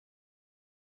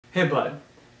Hey bud,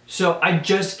 so I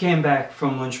just came back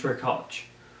from Lynchburg College,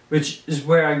 which is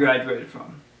where I graduated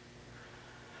from.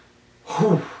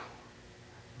 Whew.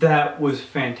 That was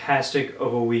fantastic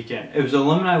of a weekend. It was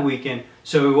alumni weekend,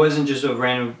 so it wasn't just a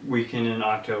random weekend in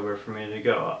October for me to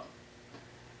go up.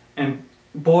 And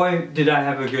boy, did I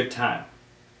have a good time.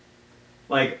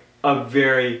 Like, a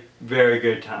very, very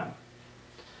good time.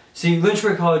 See,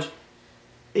 Lynchburg College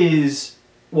is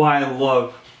why I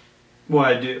love what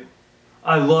I do.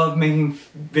 I love making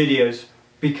videos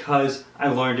because I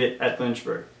learned it at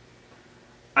Lynchburg.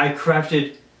 I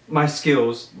crafted my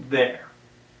skills there.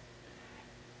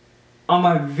 On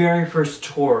my very first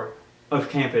tour of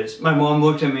campus, my mom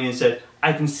looked at me and said,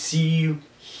 "I can see you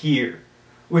here,"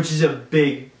 which is a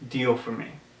big deal for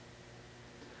me.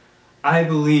 I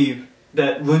believe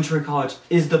that Lynchburg College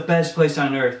is the best place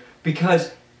on earth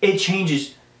because it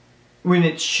changes when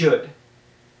it should.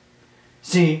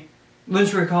 See,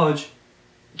 Lynchburg College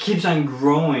keeps on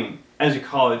growing as a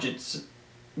college. It's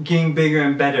getting bigger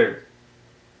and better.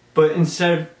 But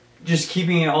instead of just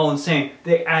keeping it all the same,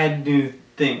 they add new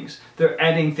things. They're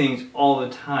adding things all the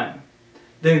time.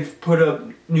 They've put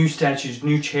up new statues,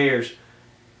 new chairs,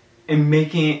 and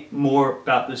making it more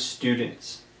about the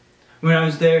students. When I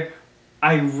was there,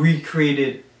 I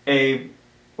recreated a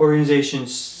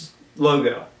organization's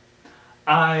logo.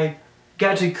 I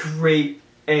got to create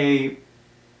a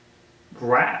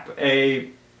wrap, a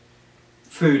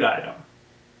food item.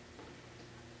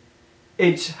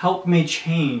 It's helped me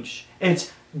change.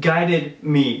 It's guided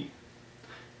me.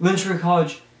 Lynchburg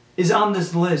College is on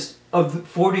this list of the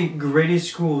 40 greatest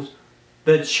schools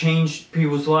that changed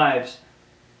people's lives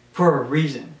for a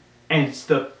reason. And it's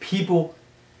the people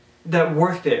that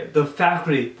work there, the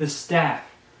faculty, the staff.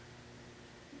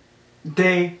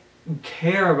 They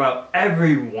care about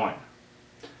everyone.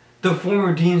 The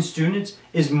former dean's students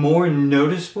is more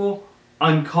noticeable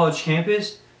on college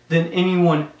campus than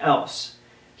anyone else.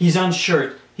 He's on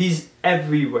shirts. He's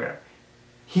everywhere.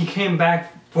 He came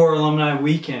back for alumni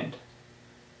weekend.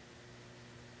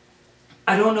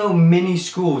 I don't know many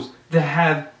schools that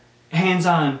have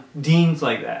hands-on deans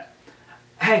like that.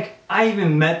 Heck, I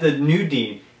even met the new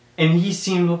dean and he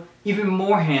seemed even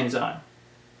more hands-on.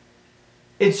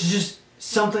 It's just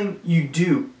something you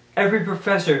do. Every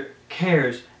professor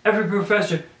cares. Every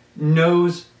professor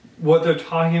knows what they're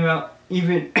talking about,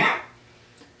 even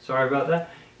sorry about that.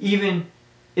 Even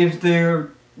if they're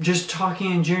just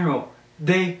talking in general,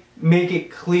 they make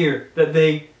it clear that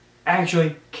they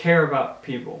actually care about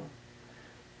people.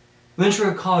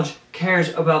 Lynchburg College cares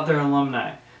about their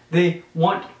alumni. They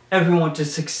want everyone to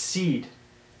succeed.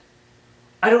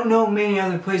 I don't know many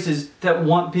other places that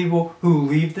want people who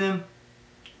leave them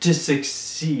to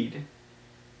succeed.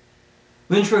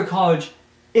 Lynchburg College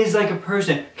is like a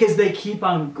person because they keep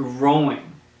on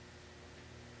growing.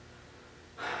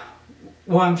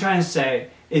 What I'm trying to say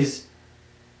is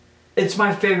it's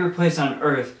my favorite place on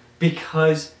earth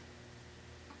because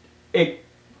it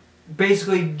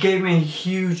basically gave me a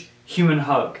huge human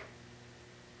hug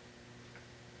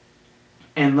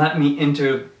and let me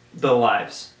into the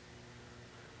lives.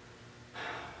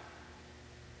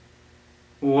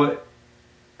 What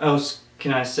else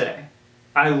can I say?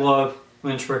 I love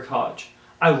Lynchburg College.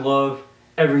 I love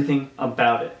everything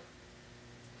about it.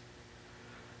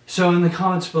 So in the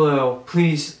comments below,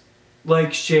 please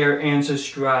like, share, and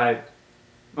subscribe.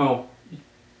 Oh,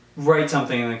 write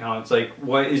something in the comments like,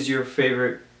 what is your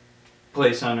favorite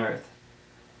place on earth?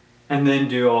 And then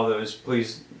do all those.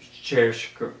 Please share,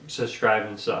 subscribe,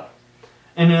 and stuff.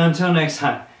 And until next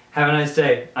time, have a nice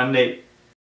day. I'm Nate.